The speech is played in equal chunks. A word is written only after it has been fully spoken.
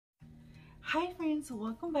Hi friends,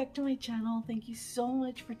 welcome back to my channel. Thank you so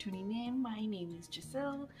much for tuning in. My name is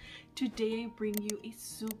Giselle. Today I bring you a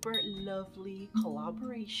super lovely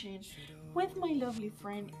collaboration with my lovely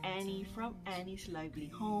friend Annie from Annie's Lively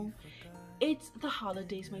Home. It's the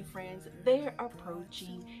holidays, my friends. They're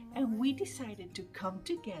approaching and we decided to come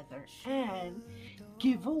together and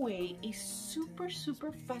give away a super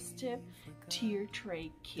festive tier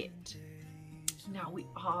tray kit. Now we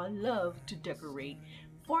all love to decorate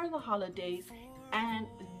for the holidays, and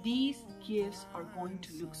these gifts are going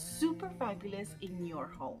to look super fabulous in your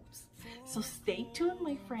homes. So stay tuned,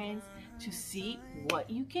 my friends, to see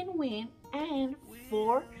what you can win and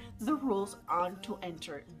for the rules on to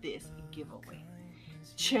enter this giveaway.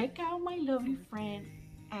 Check out my lovely friend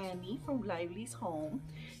Annie from Lively's Home.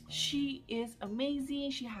 She is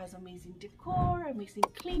amazing. She has amazing decor, amazing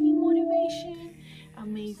cleaning motivation,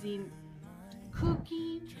 amazing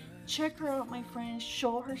cooking. Check her out, my friends.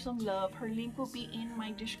 Show her some love. Her link will be in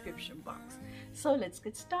my description box. So let's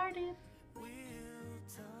get started.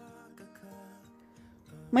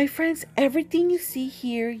 My friends, everything you see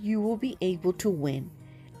here you will be able to win,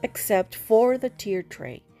 except for the tier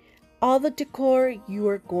tray. All the decor you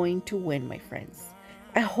are going to win, my friends.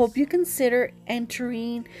 I hope you consider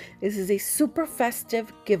entering. This is a super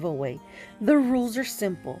festive giveaway. The rules are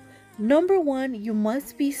simple. Number one, you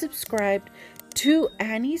must be subscribed to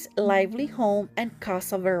Annie's Lively Home and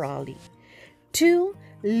CasaVerali. 2,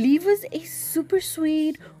 leave us a super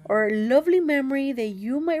sweet or lovely memory that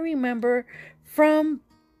you might remember from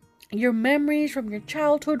your memories from your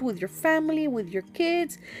childhood with your family, with your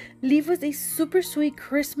kids. Leave us a super sweet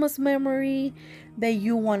Christmas memory that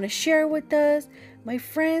you want to share with us. My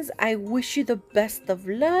friends, I wish you the best of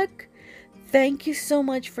luck. Thank you so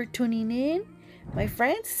much for tuning in. My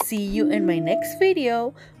friends, see you in my next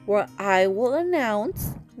video where I will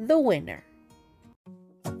announce the winner.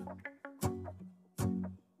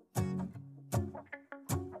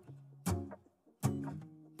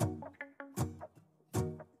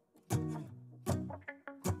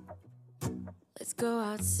 Let's go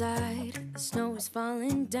outside, the snow is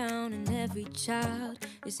falling down and every child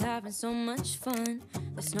is having so much fun.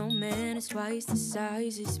 The snowman is twice the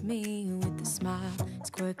size as me with a smile as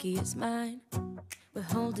quirky as mine. We're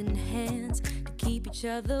holding hands to keep each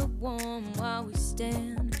other warm while we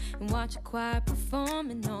stand and watch a choir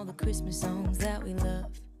performing all the Christmas songs that we love.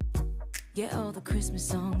 Yeah, all the Christmas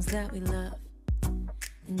songs that we love.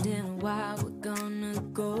 And in a while we're gonna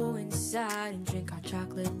go inside and drink our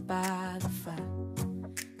chocolate by the fire.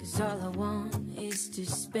 'Cause all I want is to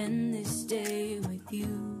spend this day with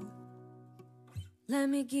you. Let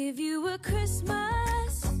me give you a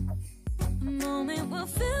Christmas, a moment we'll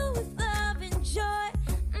fill with love and joy.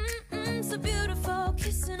 So beautiful,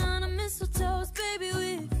 kissing on a mistletoe, baby,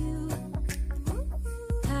 with you.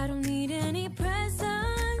 I don't need any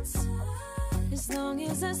presents as long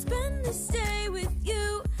as I spend this day with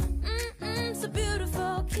you. So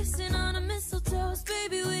beautiful, kissing on a mistletoe,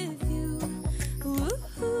 baby, with you.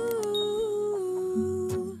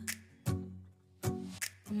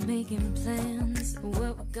 I'm making plans of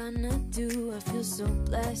what we're gonna do. I feel so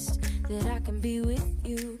blessed that I can be with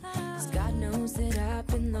you. 'Cause God knows that I've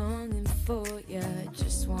been longing for you. I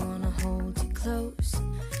just wanna hold you close.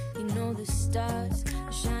 You know the stars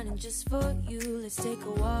are shining just for you. Let's take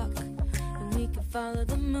a walk and we can follow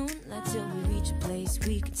the moonlight till we reach a place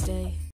we can stay.